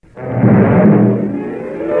The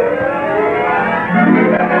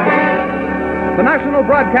National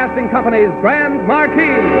Broadcasting Company's Grand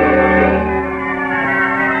Marquis.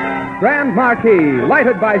 Grand Marquis,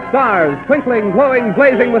 lighted by stars, twinkling, glowing,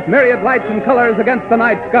 blazing with myriad lights and colors against the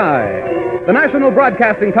night sky. The National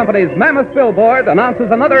Broadcasting Company's mammoth billboard announces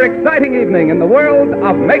another exciting evening in the world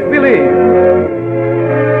of make-believe.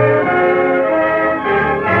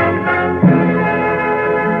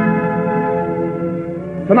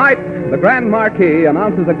 Tonight, the Grand Marquis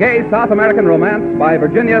announces a gay South American romance by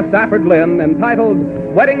Virginia Stafford Lynn entitled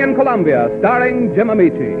Wedding in Colombia, starring Jim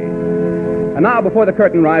Amici. And now, before the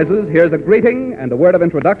curtain rises, here's a greeting and a word of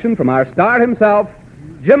introduction from our star himself,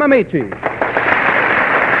 Jim Amici.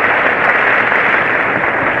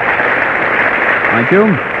 Thank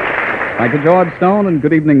you. Thank you, George Stone, and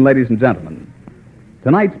good evening, ladies and gentlemen.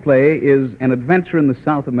 Tonight's play is an adventure in the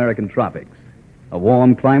South American tropics, a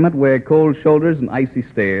warm climate where cold shoulders and icy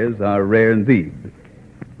stares are rare indeed.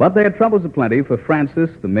 But there are troubles aplenty for Francis,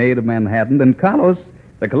 the maid of Manhattan, and Carlos,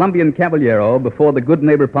 the Colombian caballero, before the good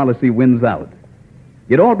neighbor policy wins out.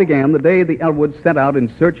 It all began the day the Elwoods set out in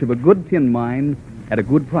search of a good tin mine at a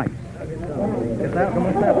good price.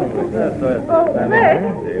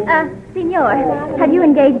 Senor, have you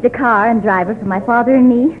engaged a car and driver for my father and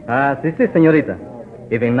me? Si, señorita.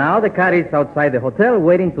 Even now, the car is outside the hotel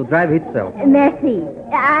waiting to drive itself. Merci.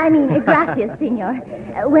 Gracias, senor.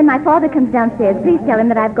 When my father comes downstairs, please tell him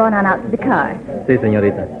that I've gone on out to the car. Si,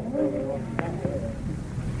 señorita.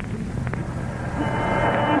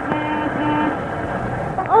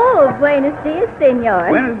 Oh, buenos dias, senor.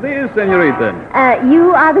 Buenos dias, senorita.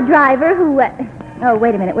 You are the driver who... Oh,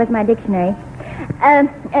 wait a minute. Where's my dictionary?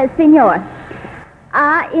 Senor,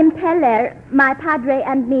 impeller my padre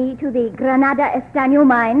and me to the Granada Estaño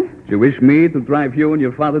mine. Do you wish me to drive you and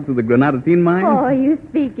your father to the Granada tin mine? Oh, you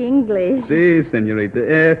speak English. Si,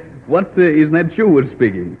 senorita. What is that you were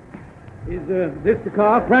speaking? Is this the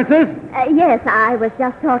car, Francis? Yes, I was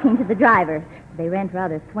just talking to the driver. They rent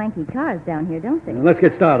rather swanky cars down here, don't they? Let's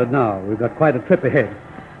get started now. We've got quite a trip ahead.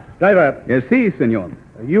 Driver. Yes, si, senor.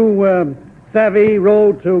 You savvy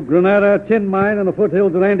road to Granada tin mine in the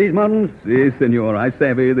foothills of the Andes Mountains? Si, senor. I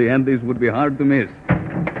savvy the Andes would be hard to miss.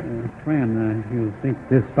 Fran, you think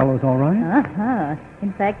this fellow's all right? Uh-huh.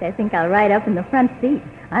 In fact, I think I'll ride up in the front seat.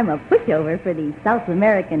 I'm a pushover for these South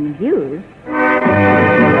American views.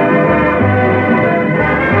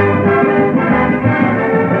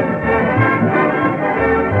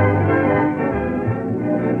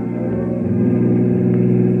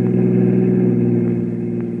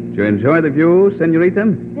 Do you enjoy the view, senorita?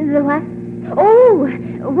 The what? Oh,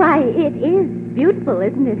 why, it is beautiful,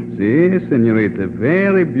 isn't it? Si, senorita.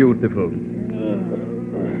 Very beautiful.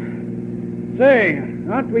 Say,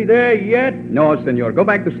 aren't we there yet? No, senor. Go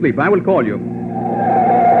back to sleep. I will call you.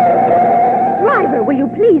 Driver, will you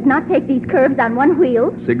please not take these curves on one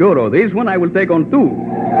wheel? Seguro. This one I will take on two.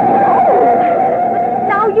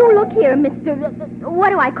 Now, you look here, mister. What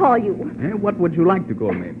do I call you? What would you like to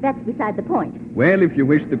call me? That's beside the point. Well, if you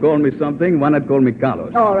wish to call me something, why not call me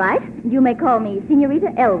Carlos? All right. You may call me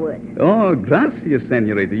Senorita Elwood. Oh, gracias,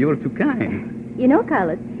 senorita. You are too kind. You know,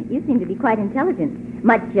 Carlos, you seem to be quite intelligent.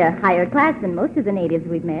 Much higher class than most of the natives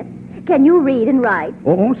we've met. Can you read and write?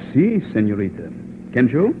 Oh, si, senorita. Can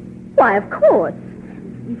you? Why, of course.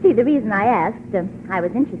 You see, the reason I asked, I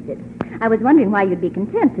was interested. I was wondering why you'd be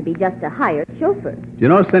content to be just a hired chauffeur. You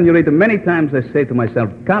know, senorita, many times I say to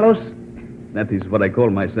myself, Carlos, that is what I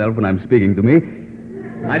call myself when I'm speaking to me.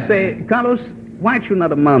 I say, Carlos, why don't you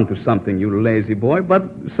not amount to something, you lazy boy? But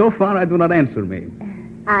so far I do not answer me.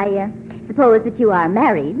 I suppose that you are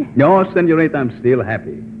married. No, senorita, I'm still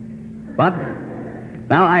happy. But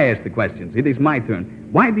now I ask the questions. It is my turn.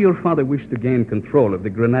 Why do your father wish to gain control of the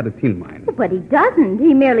Granada tin mine? But he doesn't.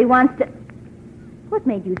 He merely wants to... What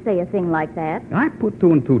made you say a thing like that? I put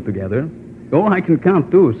two and two together. Oh, I can count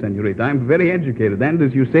too, senorita. I'm very educated, and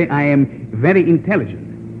as you say, I am very intelligent.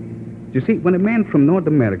 You see, when a man from North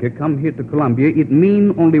America come here to Colombia, it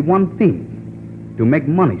mean only one thing. To make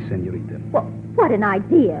money, senorita. Well, what an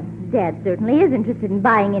idea. Dad certainly is interested in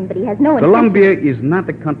buying in, but he has no intention... Colombia is not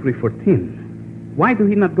a country for tin. Why do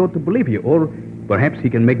he not go to Bolivia? Or perhaps he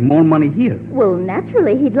can make more money here. Well,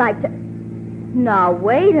 naturally, he'd like to... Now,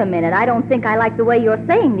 wait a minute. I don't think I like the way you're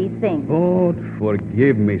saying these things. Oh,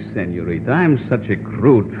 forgive me, senorita. I'm such a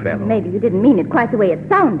crude fellow. Maybe you didn't mean it quite the way it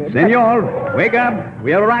sounded. Senor, wake up.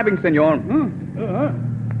 We are arriving, senor.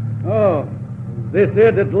 Oh, this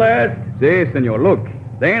it at last? Si, senor. Look,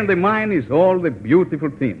 there in the mine is all the beautiful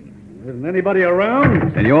tin. Isn't anybody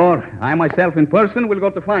around? Senor, I myself in person will go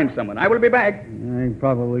to find someone. I will be back. I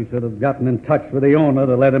probably should have gotten in touch with the owner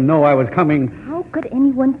to let him know I was coming. How could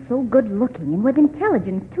anyone so good-looking and with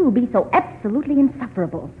intelligence, too, be so absolutely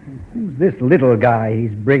insufferable? Who's this little guy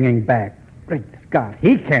he's bringing back? Great Scott,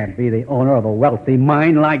 he can't be the owner of a wealthy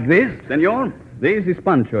mine like this. Senor, this is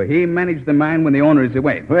Pancho. He managed the mine when the owner is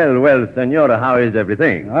away. Well, senora, how is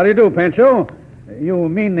everything? How do you do, Pancho? You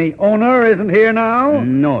mean the owner isn't here now?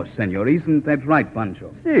 No, senor. Isn't that right,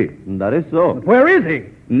 Pancho? Si, that is so. Where is he?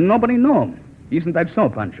 Nobody knows. Isn't that so,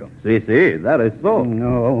 Pancho? Si, that is so.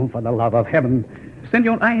 No, for the love of heaven.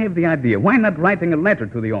 Senor, I have the idea. Why not writing a letter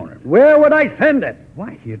to the owner? Where would I send it?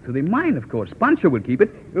 Why, here to the mine, of course. Pancho will keep it.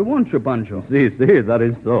 Won't you, Pancho? Si, that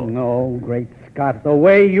is so. No, Great Scott, the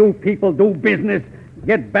way you people do business.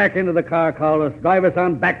 Get back into the car, Carlos. Drive us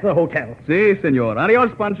on back to the hotel. Si, senor.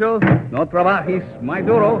 Adios, Pancho. No trabajes, muy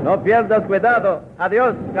duro. No pierdas cuidado.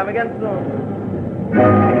 Adios. Come again soon.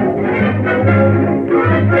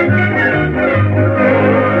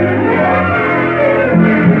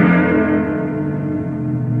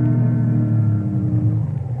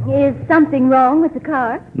 Is something wrong with the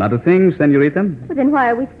car? Not a thing, senorita. But then why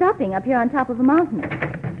are we stopping up here on top of a mountain?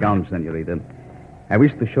 Come, senorita. I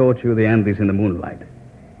wish to show you the Andes in the moonlight.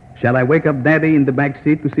 Shall I wake up Daddy in the back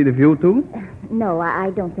seat to see the view, too? No,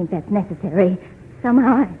 I don't think that's necessary.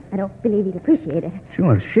 Somehow, I don't believe he'd appreciate it.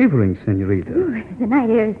 Sure, shivering, senorita. Ooh, the night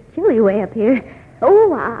air is chilly way up here.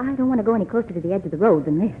 Oh, I don't want to go any closer to the edge of the road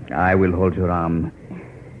than this. I will hold your arm.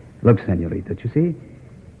 Look, senorita, you see?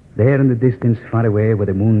 There in the distance, far away, where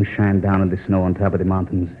the moon shines down on the snow on top of the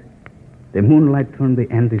mountains, the moonlight turned the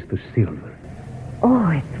Andes to silver. Oh,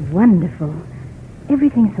 it's wonderful.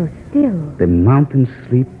 Everything's so still. The mountains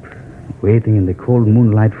sleep, waiting in the cold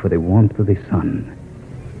moonlight for the warmth of the sun.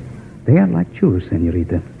 They are like you,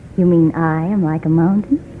 senorita. You mean I am like a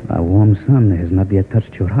mountain? A warm sun has not yet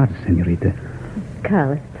touched your heart, senorita.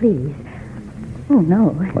 Carlos, please. Oh, no.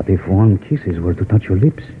 What if warm kisses were to touch your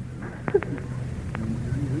lips?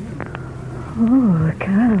 Oh,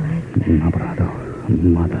 Carlos. Nabrado,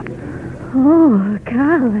 mother. Oh,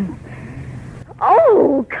 Carlos.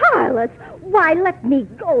 Oh, Carlos. Why, let me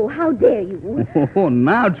go. How dare you? Oh,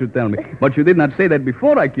 now you tell me. But you did not say that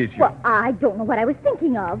before I kissed you. Well, I don't know what I was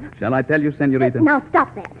thinking of. Shall I tell you, senorita? Now,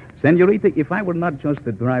 stop that. Senorita, if I were not just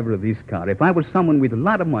the driver of this car, if I were someone with a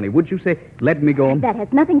lot of money, would you say, let me go? That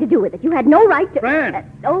has nothing to do with it. You had no right to... Fran!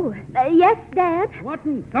 Yes, Dad? What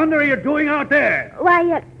in thunder are you doing out there?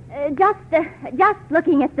 Why, just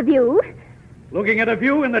looking at the view. Looking at a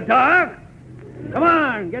view in the dark? Come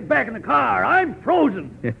on, get back in the car. I'm frozen.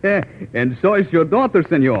 And so is your daughter,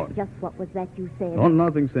 senor. Just what was that you said? Oh,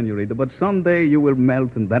 nothing, senorita. But someday you will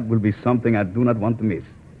melt, and that will be something I do not want to miss.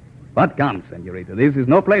 But come, senorita. This is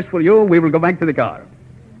no place for you. We will go back to the car.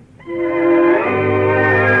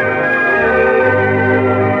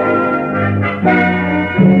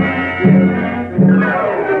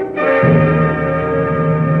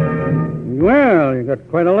 Well, you got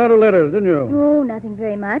quite a lot of letters, didn't you? Oh, nothing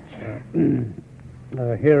very much.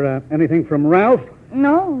 Hear anything from Ralph?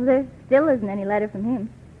 No, there still isn't any letter from him.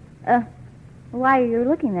 Why are you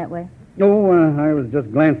looking that way? Oh, I was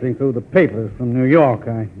just glancing through the papers from New York.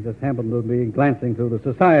 I just happened to be glancing through the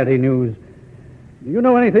society news. Do you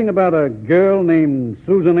know anything about a girl named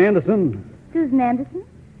Susan Anderson? Susan Anderson?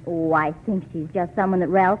 Oh, I think she's just someone that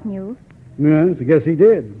Ralph knew. Yes, I guess he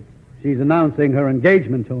did. She's announcing her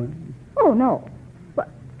engagement to him. Oh, no. But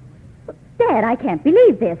Dad, I can't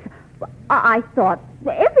believe this. I thought,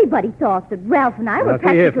 everybody thought that Ralph and I were See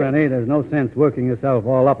here, practically... Franny, there's no sense working yourself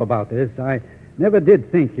all up about this. I never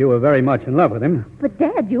did think you were very much in love with him. But,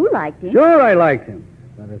 Dad, you liked him. Sure, I liked him.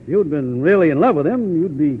 But if you'd been really in love with him,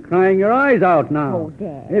 you'd be crying your eyes out now. Oh,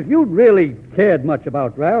 Dad. If you'd really cared much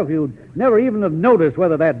about Ralph, you'd never even have noticed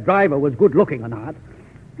whether that driver was good-looking or not.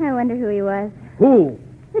 I wonder who he was. Who?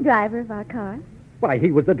 The driver of our car. Why, he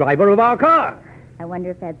was the driver of our car. I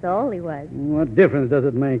wonder if that's all he was. What difference does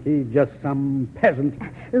it make? He's just some peasant.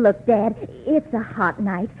 Look, Dad, it's a hot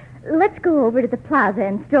night. Let's go over to the plaza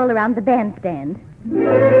and stroll around the bandstand. Oh,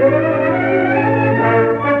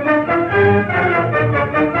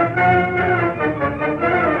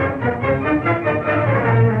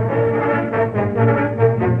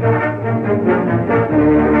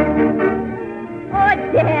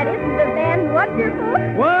 Dad, isn't the band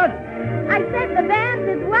wonderful? What? I said the band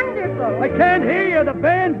is wonderful. I can't hear you. The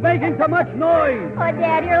band's making so much noise. Oh,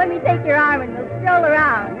 Dad, here, let me take your arm and we'll stroll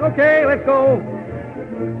around. Okay, let's go.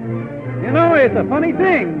 You know, it's a funny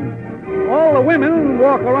thing. All the women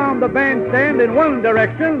walk around the bandstand in one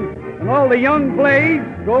direction, and all the young blades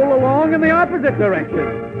stroll along in the opposite direction.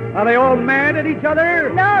 Are they all mad at each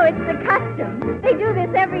other? No, it's the custom. They do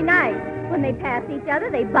this every night. When they pass each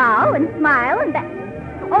other, they bow and smile and that.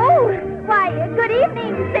 Oh, Why, good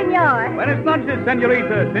evening, senor. Buenas noches,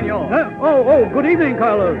 senorita, senor. Good evening,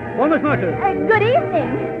 Carlos. Buenas noches. Good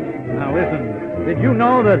evening. Now, listen, did you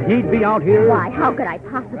know that he'd be out here? Why, how could I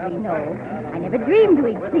possibly know? I never dreamed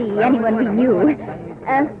we'd see anyone we knew.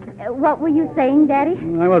 What were you saying, Daddy?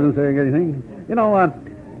 I wasn't saying anything. You know,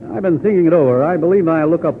 I've been thinking it over. I believe I'll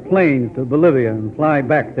look up planes to Bolivia and fly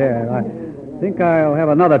back there. I think I'll have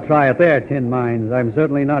another try at their tin mines. I'm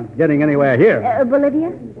certainly not getting anywhere here.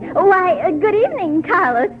 Bolivia? Why, good evening,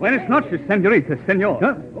 Carlos. Buenas noches, senorita, senor.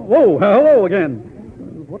 Huh? Whoa, hello again.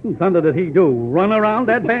 What in thunder did he do? Run around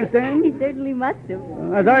that bandstand? He certainly must have.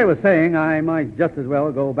 As I was saying, I might just as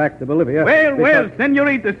well go back to Bolivia. Well,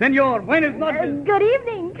 senorita, senor. Buenas noches. Good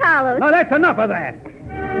evening, Carlos. Now, that's enough of that.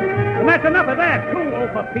 And that's enough of that, too. Oh,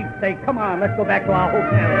 for Pete's sake. Come on, let's go back to our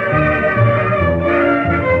hotel.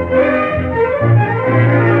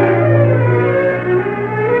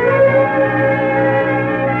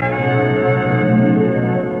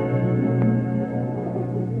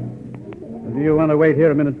 Do you want to wait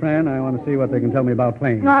here a minute, Fran? I want to see what they can tell me about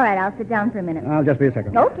planes. All right, I'll sit down for a minute. I'll just be a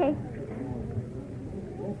second. Okay.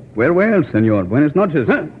 Well, senor. Buenas noches.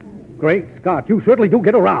 Huh? Great Scott, you certainly do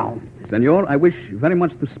get around. Senor, I wish very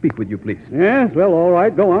much to speak with you, please. Yes, well, all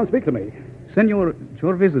right. Go on, speak to me. Senor,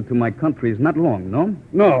 your visit to my country is not long, no?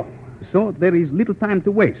 No. So there is little time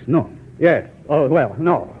to waste, no? Yes. Oh, well,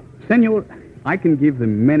 no. Senor, I can give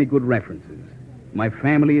them many good references. My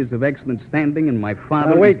family is of excellent standing, and my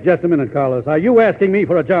father... Now, wait just a minute, Carlos. Are you asking me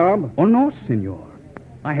for a job? Oh, no, senor.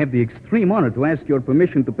 I have the extreme honor to ask your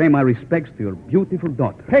permission to pay my respects to your beautiful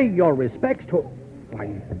daughter. Pay your respects to... Why,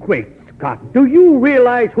 great Scott, do you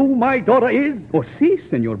realize who my daughter is? Oh, si,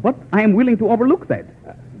 senor, but I am willing to overlook that.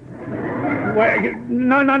 Well,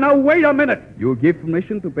 no, wait a minute. You give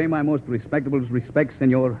permission to pay my most respectable respects,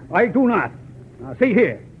 senor? I do not. Now, see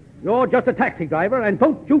here. You're just a taxi driver, and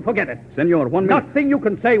don't you forget it. Senor, 1 minute. Nothing you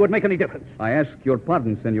can say would make any difference. I ask your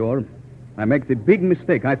pardon, senor. I make a big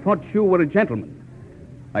mistake. I thought you were a gentleman.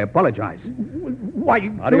 I apologize.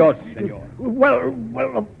 Why... Adios, senor. Well,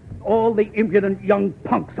 of all the impudent young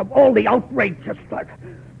punks, of all the outrageous...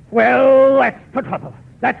 Well, that's the trouble.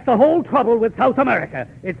 That's the whole trouble with South America.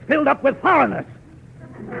 It's filled up with foreigners.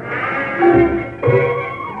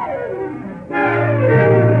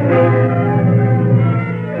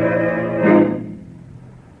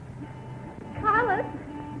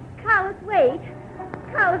 Carlos, wait.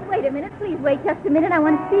 Carlos, wait a minute. Please wait just a minute. I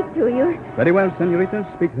want to speak to you. Very well, senorita.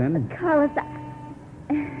 Speak then. Carlos,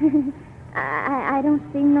 I don't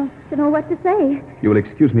seem to know what to say. You will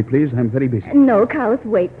excuse me, please. I'm very busy. No, Carlos,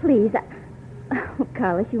 wait, please. Oh,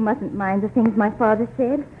 Carlos, you mustn't mind the things my father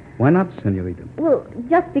said. Why not, senorita? Well,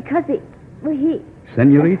 just because he...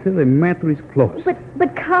 Senorita, the matter is closed.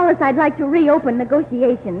 But Carlos, I'd like to reopen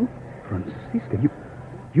negotiations. Francisca,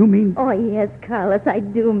 you mean... Oh, yes, Carlos, I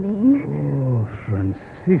do mean. Oh,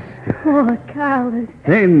 Francisca. Oh, Carlos.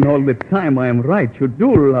 Then all the time I am right. You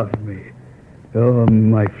do love me. Oh,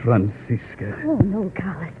 my Francisca. Oh, no,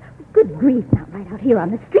 Carlos. Good grief. Now, right out here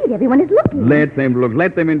on the street, everyone is looking. Let them look.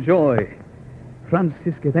 Let them enjoy.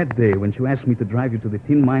 Francisca, that day when you asked me to drive you to the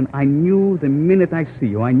tin mine, I knew the minute I see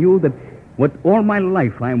you, I knew that what all my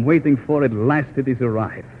life I am waiting for at last it is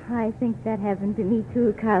arrived. I think that happened to me,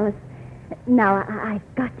 too, Carlos. Now, I've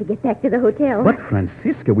got to get back to the hotel. But,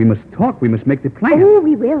 Francisca, we must talk. We must make the plan. Oh,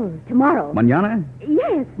 we will. Tomorrow. Mañana?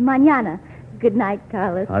 Yes, mañana. Good night,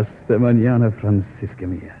 Carlos. Hasta mañana, Francisca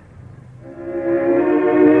mía.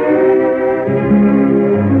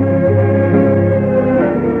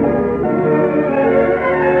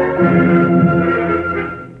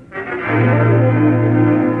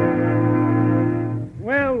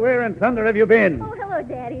 Well, where in thunder have you been? Oh, hello,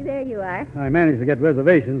 Daddy. There you are. I managed to get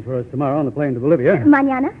reservations for us tomorrow on the plane to Bolivia.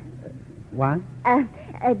 Mañana? What?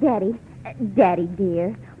 Daddy,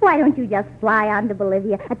 dear, why don't you just fly on to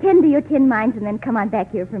Bolivia, attend to your tin mines, and then come on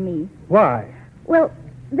back here for me? Why? Well,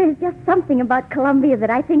 there's just something about Colombia that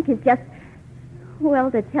I think is just...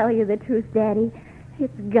 Well, to tell you the truth, Daddy,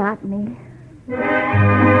 it's got me.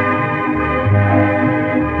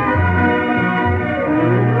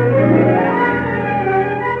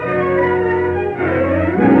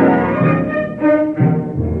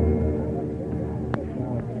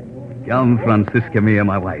 Come, Francisca mía,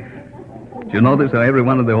 my wife. Do you notice how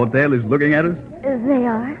everyone at the hotel is looking at us? They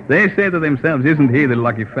are? They say to themselves, isn't he the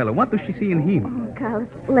lucky fellow? What does she see in him? Oh, Carlos,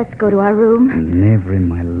 let's go to our room. Never in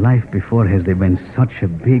my life before has there been such a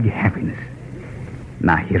big happiness.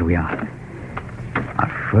 Now, here we are. Our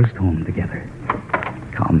first home together.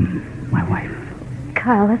 Come, my wife.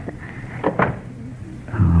 Carlos.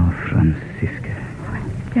 Oh, Francisca.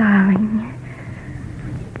 Darling.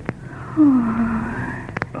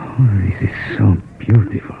 Oh, this is so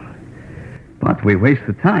beautiful. But we waste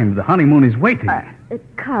the time. The honeymoon is waiting.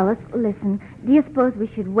 Carlos, listen. Do you suppose we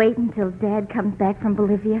should wait until Dad comes back from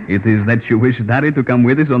Bolivia? It is that you wish Daddy to come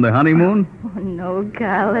with us on the honeymoon? Oh, no,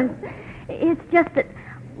 Carlos. It's just that,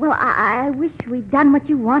 well, I wish we'd done what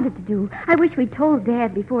you wanted to do. I wish we'd told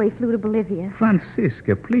Dad before he flew to Bolivia.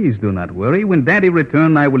 Francisca, please do not worry. When Daddy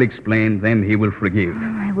returns, I will explain. Then he will forgive.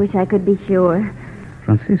 Oh, I wish I could be sure.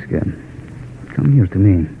 Francisca, come here to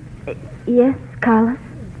me. Yes, Carlos?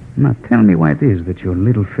 Now, tell me why it is that your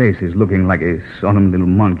little face is looking like a solemn little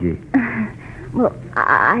monkey. Well,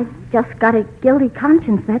 I just got a guilty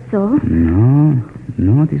conscience, that's all.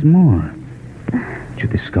 No, it is more. Did you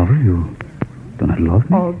discover you do not love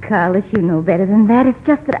me? Oh, Carlos, you know better than that. It's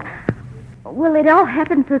just that, well, it all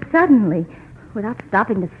happened so suddenly. Without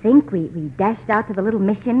stopping to think, we dashed out to the little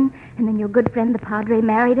mission, and then your good friend, the Padre,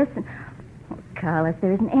 married us. And, oh, Carlos,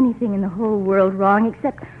 there isn't anything in the whole world wrong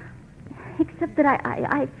except that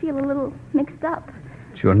I feel a little mixed up.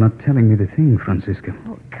 But you're not telling me the thing, Francisca.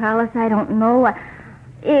 Oh, Carlos, I don't know.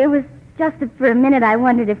 It was just that for a minute I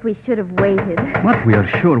wondered if we should have waited. What? We are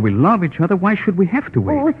sure we love each other. Why should we have to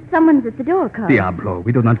wait? Oh, someone's at the door, Carlos. Diablo,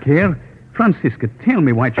 we do not care. Francisca, tell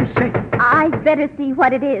me what you say. I'd better see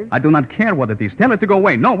what it is. I do not care what it is. Tell it to go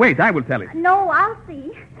away. No, wait, I will tell it. No, I'll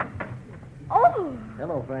see. Oh!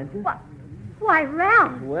 Hello, Francis. Why,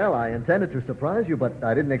 Ralph. Well, I intended to surprise you, but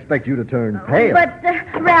I didn't expect you to turn pale. But,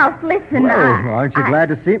 Ralph, listen. Well, aren't you glad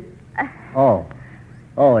to see...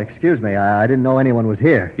 Oh, excuse me. I didn't know anyone was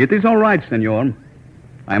here. It is all right, senor.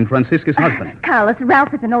 I am Francisca's husband. Carlos,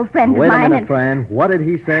 Ralph is an old friend of Wait mine. a minute, Fran. What did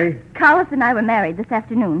he say? Carlos and I were married this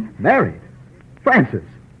afternoon. Married? Francis?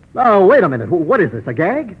 Oh, wait a minute. What is this, a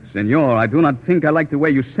gag? Senor, I do not think I like the way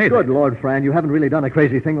you say Good that. Lord, Fran, you haven't really done a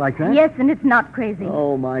crazy thing like that? Yes, and it's not crazy.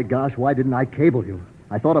 Oh, my gosh, why didn't I cable you?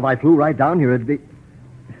 I thought if I flew right down here, it'd be...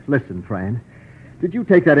 Listen, Fran, did you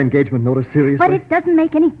take that engagement notice seriously? But it doesn't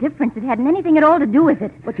make any difference. It hadn't anything at all to do with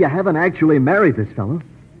it. But you haven't actually married this fellow.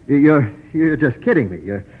 You're just kidding me.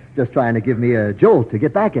 You're just trying to give me a jolt to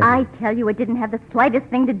get back at I you. tell you, it didn't have the slightest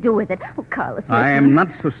thing to do with it. Oh, Carlos, I listen. am not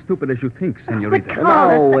so stupid as you think, senorita. But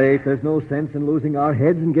No, wait. There's no sense in losing our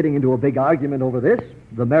heads and getting into a big argument over this.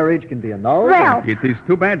 The marriage can be annulled. Ralph. It is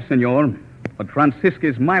too bad, senor. But Francisca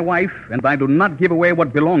is my wife, and I do not give away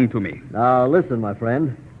what belonged to me. Now, listen, my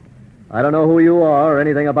friend. I don't know who you are or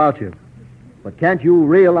anything about you. But can't you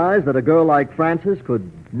realize that a girl like Frances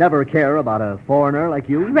could never care about a foreigner like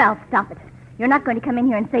you? Ralph, stop it. You're not going to come in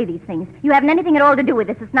here and say these things. You haven't anything at all to do with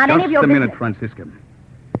this. It's not any of your Just a minute, business. Francisca.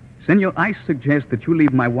 Senor, I suggest that you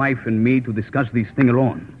leave my wife and me to discuss these things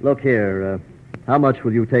alone. Look here. How much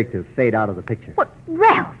will you take to fade out of the picture? What?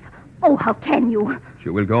 Ralph! Oh, how can you?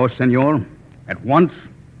 You will go, senor, at once.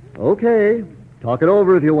 Okay. Talk it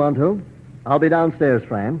over if you want to. I'll be downstairs,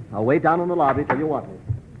 Fran. I'll wait down in the lobby till you want me.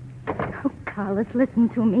 Oh, Carlos, listen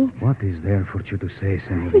to me. What is there for you to say, He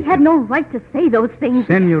senorita? had no right to say those things.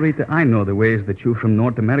 Senorita, I know the ways that you from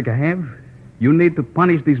North America have. You need to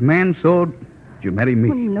punish these men, so you marry Oh, me.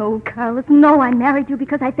 no, Carlos. No, I married you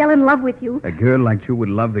because I fell in love with you. A girl like you would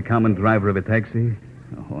love the common driver of a taxi?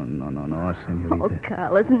 Oh, no, senorita. Oh,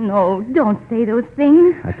 Carlos, no. Don't say those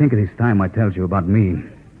things. I think it is time I tell you about me.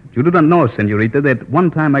 You do not know, senorita, that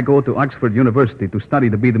one time I go to Oxford University to study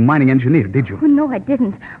to be the mining engineer, did you? Oh, no, I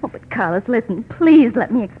didn't. Oh, but Carlos, listen. Please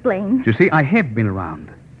let me explain. You see, I have been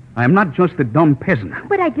around. I am not just a dumb peasant.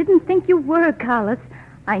 But I didn't think you were, Carlos.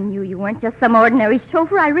 I knew you weren't just some ordinary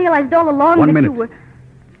chauffeur. I realized all along One that minute. you were... Do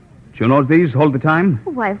you know these all the time?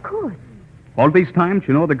 Why, of course. All these times,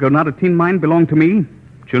 you know the Granada tin mine belonged to me? Do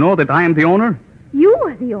you know that I am the owner? You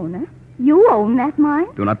are the owner. You own that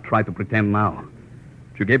mine. Do not try to pretend now.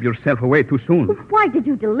 You gave yourself away too soon. Well, why did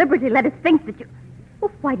you deliberately let us think that you...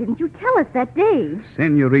 Well, why didn't you tell us that day?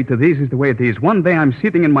 Senorita, this is the way it is. One day I'm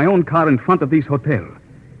sitting in my own car in front of this hotel.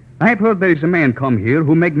 I have heard there is a man come here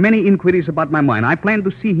who make many inquiries about my mine. I plan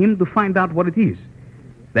to see him to find out what it is.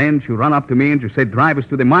 Then you run up to me and you say, drive us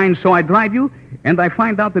to the mine, so I drive you, and I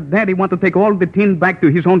find out that Daddy wants to take all the tin back to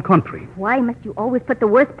his own country. Why must you always put the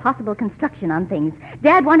worst possible construction on things?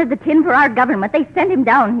 Dad wanted the tin for our government. They sent him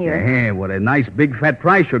down here. Hey, what a nice big fat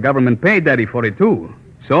price your government paid Daddy for it, too.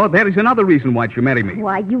 So there is another reason why you marry me.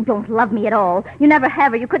 Why, you don't love me at all. You never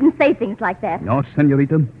have, or you couldn't say things like that. No,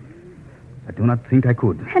 senorita. I do not think I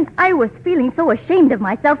could. And I was feeling so ashamed of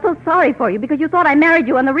myself, so sorry for you, because you thought I married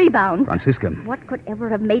you on the rebound. Francisca. What could ever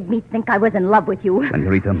have made me think I was in love with you?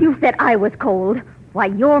 Senorita. You said I was cold. Why,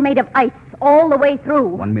 you're made of ice all the way through.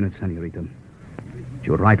 1 minute, senorita.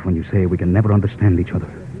 You're right when you say we can never understand each other.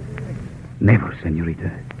 Never,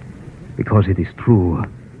 senorita. Because it is true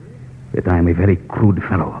that I am a very crude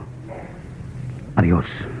fellow. Adios,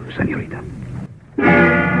 senorita.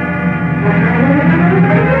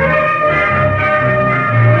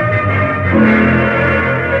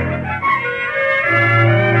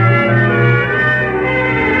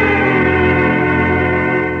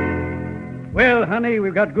 Well, honey,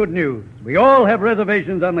 we've got good news. We all have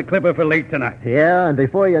reservations on the Clipper for late tonight. Yeah, and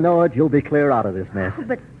before you know it, you'll be clear out of this mess.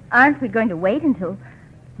 But aren't we going to wait until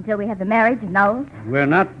we have the marriage annulled? We're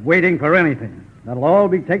not waiting for anything. That'll all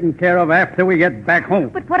be taken care of after we get back home.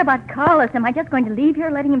 But what about Carlos? Am I just going to leave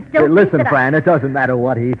here, letting him still think Listen, that Fran, it doesn't matter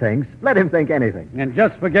what he thinks. Let him think anything. And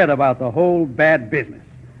just forget about the whole bad business.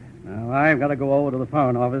 Now, I've got to go over to the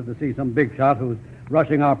Foreign Office to see some big shot who's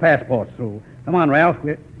rushing our passports through. Come on, Ralph.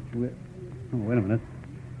 Oh, wait a minute.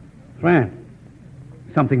 Fran,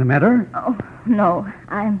 something the matter? Oh, no.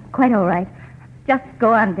 I'm quite all right. Just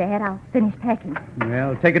go on, Dad. I'll finish packing.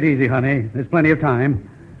 Well, take it easy, honey. There's plenty of time.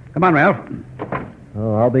 Come on, Ralph.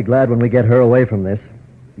 Oh, I'll be glad when we get her away from this.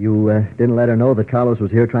 You didn't let her know that Carlos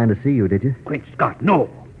was here trying to see you, did you? Great Scott, no.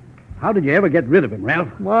 How did you ever get rid of him, Ralph?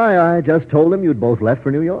 Why, I just told him you'd both left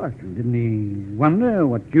for New York. Didn't he wonder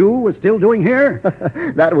what you were still doing here?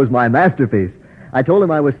 That was my masterpiece. I told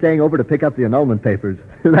him I was staying over to pick up the annulment papers.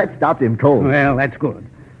 That stopped him cold. Well, that's good.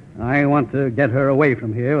 I want to get her away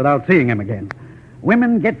from here without seeing him again.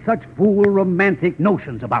 Women get such fool romantic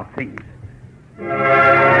notions about things.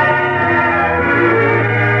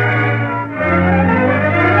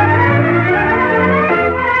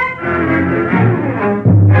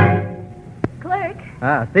 Clerk,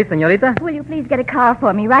 Ah, sí, señorita. will you please get a car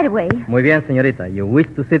for me right away? Muy bien, señorita. You wish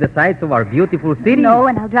to see the sights of our beautiful city? No,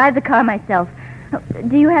 and I'll drive the car myself.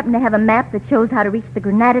 Do you happen to have a map that shows how to reach the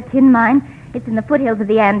Granada Tin Mine? It's in the foothills of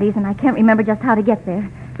the Andes, and I can't remember just how to get there.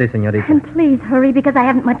 Sí, señorita. And please hurry, because I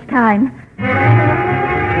haven't much time.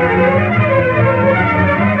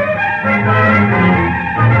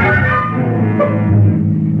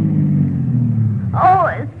 Oh,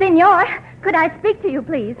 senor, could I speak to you,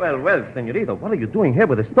 please? Well, senorita, what are you doing here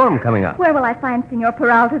with the storm coming up? Where will I find Senor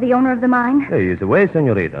Peralta, the owner of the mine? He is away,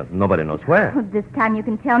 senorita. Nobody knows where. Oh, this time you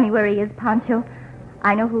can tell me where he is, Pancho.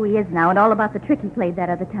 I know who he is now and all about the trick he played that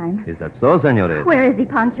other time. Is that so, senorita? Where is he,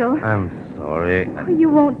 Pancho? I'm sorry. Oh, you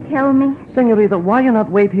won't tell me. Senorita, why you not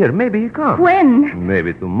wait here? Maybe he comes. When?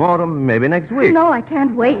 Maybe tomorrow, maybe next week. No, I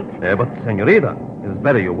can't wait. But, senorita, it's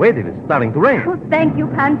better you wait. It is starting to rain. Oh, thank you,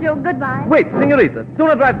 Pancho. Goodbye. Wait, senorita. Do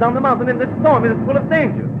not drive down the mountain in this storm. It is full of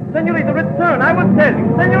danger. Senorita, return. I will tell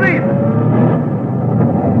you. Senorita.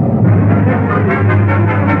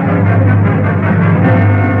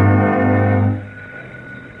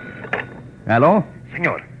 Hello?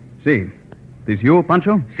 Senor. Si. This you,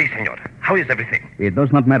 Pancho? Si, senor. How is everything? It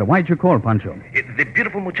does not matter. Why'd you call, Pancho? The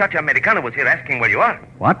beautiful muchacha Americana was here asking where you are.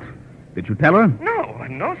 What? Did you tell her?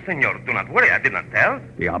 No, senor. Do not worry. I did not tell.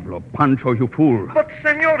 Diablo, Pancho, you fool. But,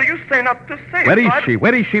 senor, you say not to say. Where is but... she?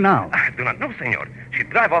 Where is she now? I do not know, senor. She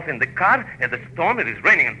drive off in the car at the storm. It is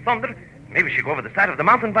raining and thunder. Maybe she go over the side of the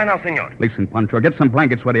mountain by now, senor. Listen, Pancho, get some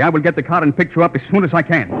blankets ready. I will get the car and pick you up as soon as I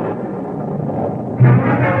can.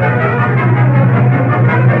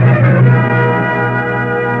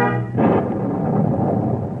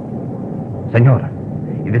 Senor,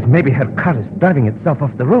 it is maybe her car is driving itself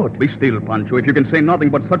off the road. Be still, Pancho. If you can say nothing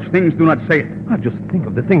but such things, do not say it. I just think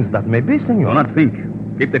of the things that may be, senor. Do not think.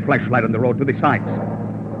 Keep the flashlight on the road to the sides.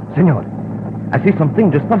 Senor, I see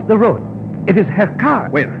something just off the road. It is her car.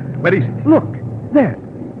 Where? Where is it? Look, there.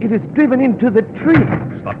 It is driven into the tree.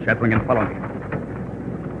 Stop chattering and follow me.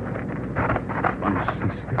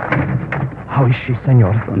 Francisca. How is she,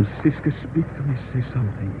 senor? Francisca, speak to me. Say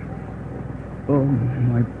something. Oh,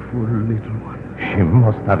 my poor little one. She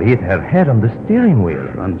must have hit her head on the steering wheel.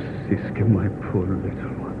 Francisca, my poor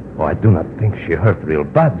little one. Oh, I do not think she hurt real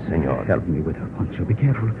bad, senor. Help me with her, Pancho. Be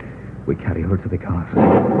careful. We carry her to the car.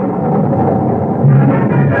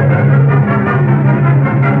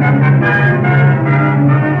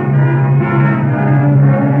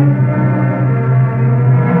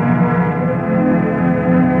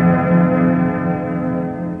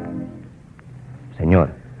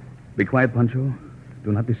 Senor. Be quiet, Pancho.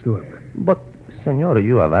 Do not disturb. But, senor,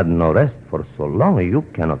 you have had no rest for so long. You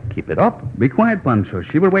cannot keep it up. Be quiet, Pancho.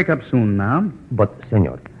 She will wake up soon now. But,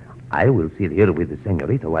 senor, I will sit here with the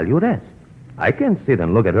senorita while you rest. I can sit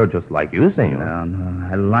and look at her just like you, senor. No.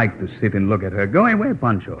 I like to sit and look at her. Go away,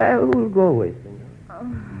 Pancho. I will go away, senor.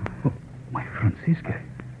 Oh, my Francisca.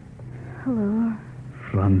 Hello.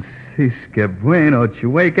 Francisca, bueno, you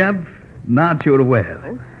wake up? Not you're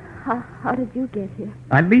well. How did you get here?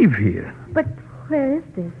 I live here. But where is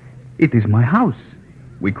this? It is my house.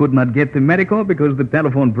 We could not get to medical because the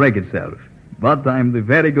telephone break itself. But I'm the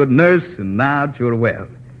very good nurse, and now you're well.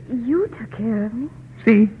 You took care of me?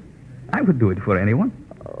 See, I would do it for anyone.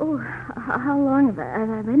 Oh, how long have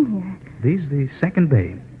I been here? This is the second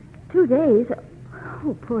day. 2 days.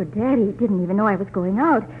 Oh, poor Daddy didn't even know I was going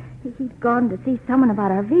out. He'd gone to see someone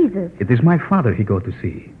about our visas. It is my father he go to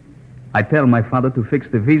see. I tell my father to fix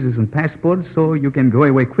the visas and passports so you can go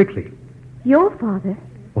away quickly. Your father?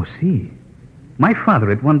 Oh, see. My father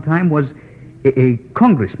at one time was a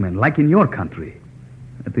congressman, like in your country.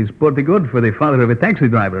 That is pretty good for the father of a taxi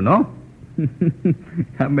driver, no?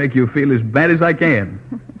 I'll make you feel as bad as I can.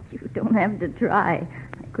 You don't have to try.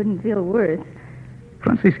 I couldn't feel worse.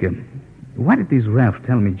 Francisca, why did this Ralph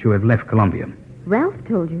tell me you have left Colombia? Ralph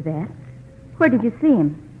told you that. Where did you see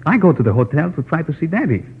him? I go to the hotel to try to see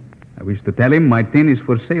Daddy. I wish to tell him my tin is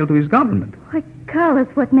for sale to his government. Why, Carlos,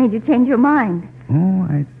 what made you change your mind? Oh,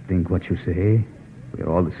 I think what you say. We're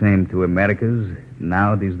all the same to Americas.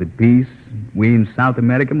 Now there's the peace. We in South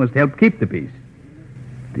America must help keep the peace.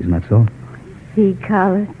 It is not so? See,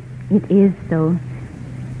 Carlos, it is so.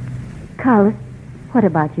 Carlos, what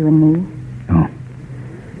about you and me? Oh,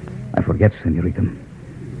 I forget, senorita.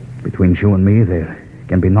 Between you and me, there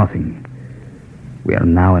can be nothing. We are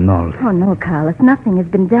now annulled. Oh, no, Carlos, nothing has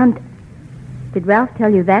been done. Did Ralph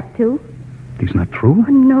tell you that, too? It is not true?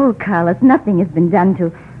 Oh, no, Carlos, nothing has been done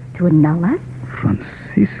to annul us.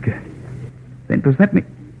 Francisca. Then does that mean...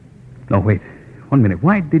 No, wait. 1 minute.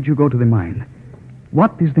 Why did you go to the mine?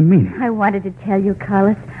 What is the meaning? I wanted to tell you,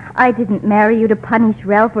 Carlos. I didn't marry you to punish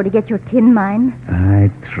Ralph or to get your tin mine.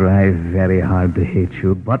 I try very hard to hate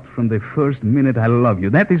you, but from the first minute I love you.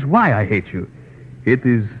 That is why I hate you. It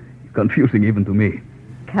is confusing even to me.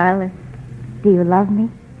 Carlos, do you love me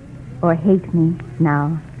or hate me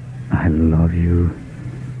now? I love you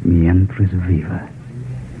mientras viva.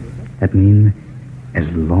 That means as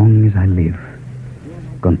long as I live,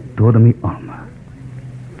 con toda mi alma,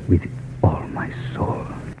 with all my soul.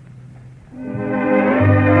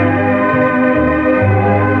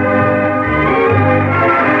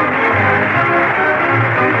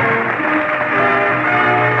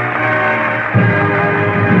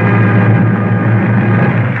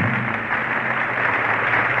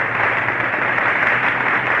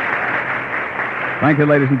 Thank you,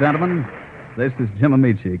 ladies and gentlemen. This is Jim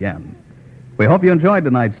Amici again. We hope you enjoyed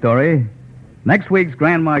tonight's story. Next week's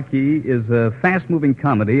Grand Marquis is a fast-moving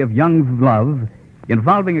comedy of young love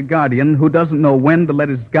involving a guardian who doesn't know when to let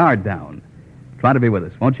his guard down. Try to be with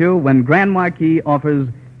us, won't you, when Grand Marquis offers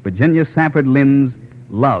Virginia Safford Lynn's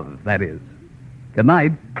Love, that is. Good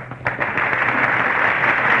night.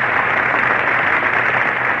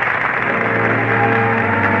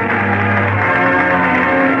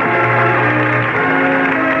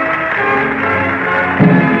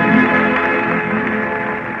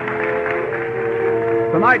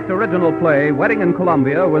 Tonight's original play, Wedding in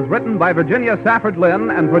Columbia, was written by Virginia Safford Lynn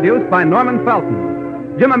and produced by Norman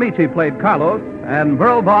Felton. Jim Amici played Carlos, and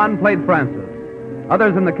Burl Vaughn played Francis.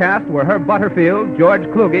 Others in the cast were Herb Butterfield, George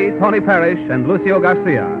Kluge, Tony Parrish, and Lucio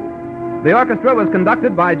Garcia. The orchestra was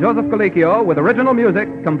conducted by Joseph Colicchio, with original music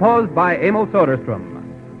composed by Emil Soderstrom.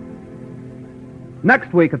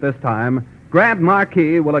 Next week at this time, Grand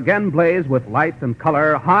Marquis will again blaze with light and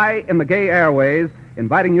color high in the gay airways,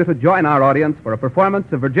 inviting you to join our audience for a performance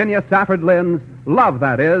of Virginia Safford Lynn's Love,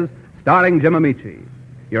 that is, starring Jim Amici.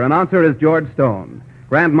 Your announcer is George Stone.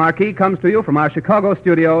 Grand Marquis comes to you from our Chicago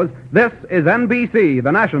studios. This is NBC,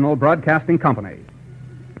 the National Broadcasting Company.